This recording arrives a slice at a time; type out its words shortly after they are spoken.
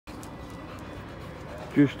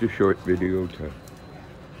Just a short video to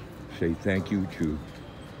say thank you to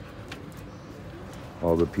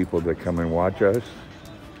all the people that come and watch us.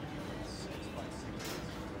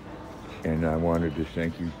 And I wanted to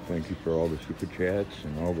thank you for all the super chats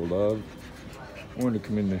and all the love. I wanted to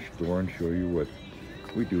come in this store and show you what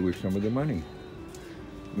we do with some of the money.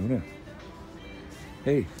 Luna,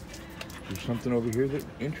 hey, there's something over here that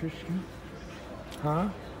interests you? Huh?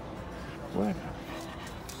 What?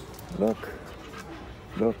 Look.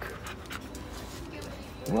 Look.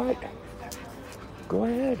 What? Go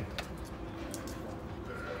ahead.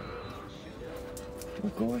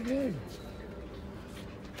 Well, go ahead.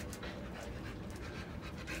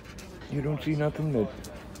 You don't see nothing that...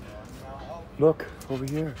 Look, over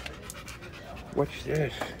here. What's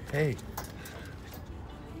this? Hey.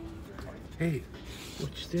 Hey,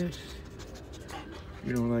 what's this?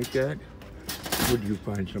 You don't like that? Would you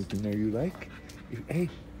find something there you like? Hey,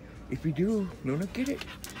 if you do, Luna, get it.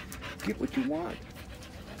 Get what you want.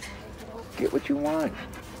 Get what you want.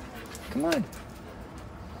 Come on.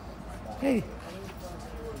 Hey.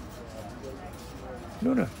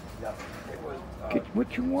 Luna, get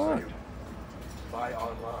what you want. Buy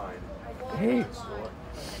online. Hey.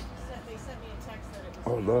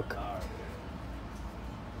 Oh, look.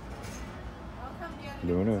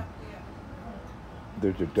 Luna,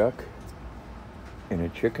 there's a duck and a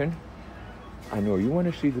chicken. I know you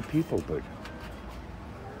want to see the people, but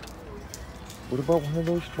what about one of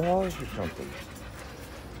those balls or something?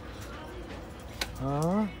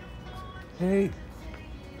 Huh? Hey.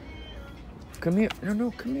 Come here.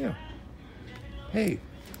 No, come here. Hey.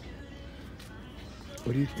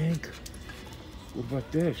 What do you think? What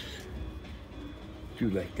about this? Do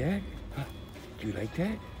you like that? Huh? Do you like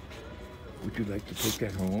that? Would you like to take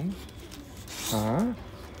that home? Huh?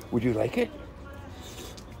 Would you like it?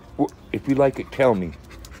 Well, if you like it, tell me.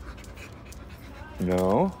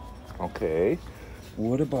 No? Okay.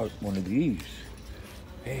 What about one of these?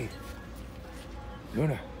 Hey.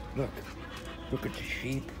 Luna, look. Look at the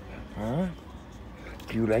sheep. Huh?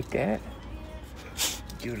 Do you like that?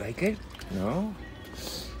 Do you like it? No?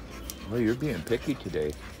 Well, you're being picky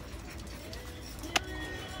today.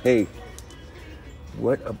 Hey,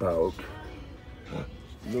 what about...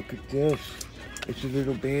 Look at this. It's a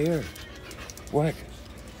little bear. What?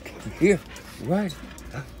 Here. What?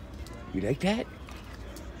 You like that?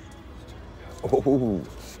 Oh,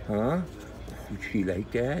 huh? Would she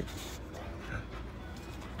like that?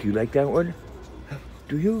 Do you like that one?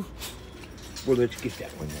 Do you? Well, let's get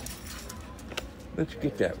that one then. Let's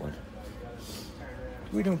get that one.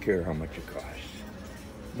 We don't care how much it costs.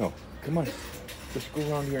 No, come on. Let's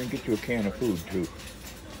go around here and get you a can of food, too.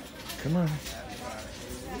 Come on.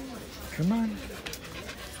 Come on.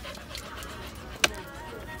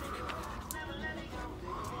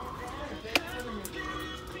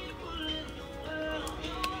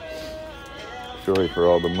 Sorry for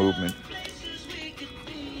all the movement.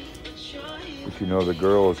 But you know, the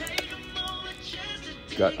girl's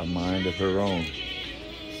got a mind of her own.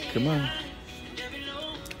 Come on.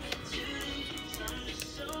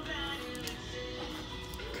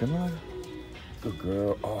 Come on. Good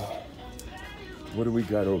girl. Oh. What do we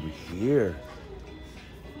got over here?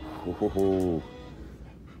 Oh.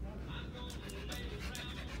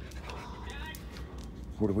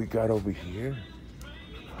 What do we got over here?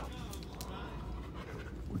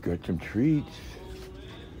 We got some treats.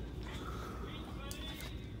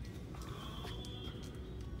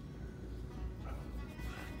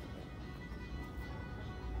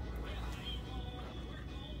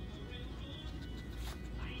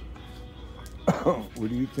 What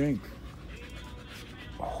do you think?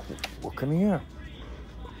 Oh, well, come here.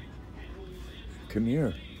 Come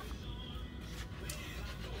here.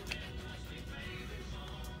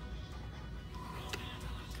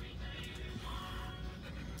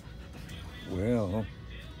 Well.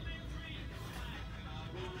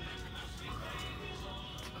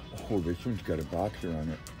 Oh, this one's got a boxer on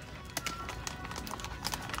it.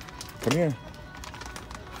 Come here.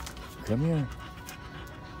 Come here.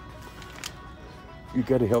 You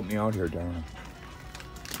got to help me out here, darling.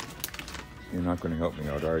 You're not going to help me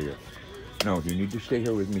out, are you? No, you need to stay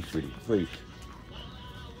here with me, sweetie, please.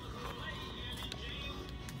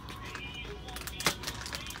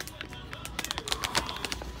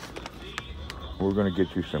 We're going to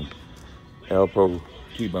get you some Alpo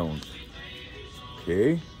T-bones.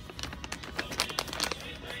 Okay?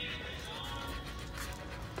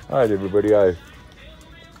 All right, everybody. I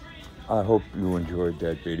hope you enjoyed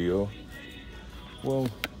that video. Well,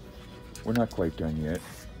 we're not quite done yet.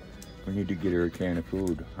 We need to get her a can of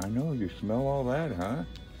food. I know, you smell all that, huh?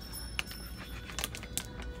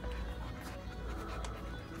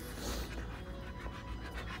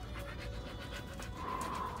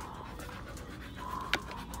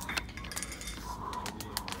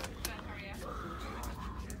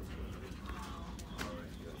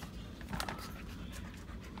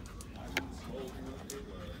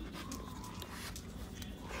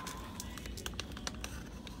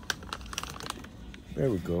 There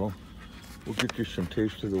we go. We'll get you some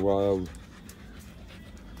Taste of the Wild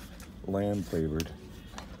lamb flavored.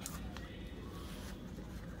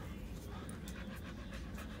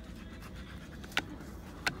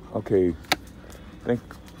 Okay,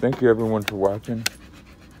 thank you everyone for watching.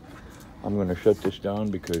 I'm gonna shut this down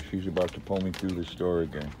because she's about to pull me through the store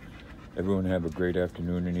again. Everyone have a great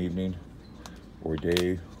afternoon and evening, or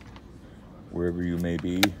day, wherever you may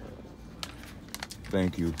be.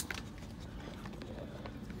 Thank you.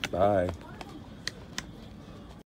 Bye.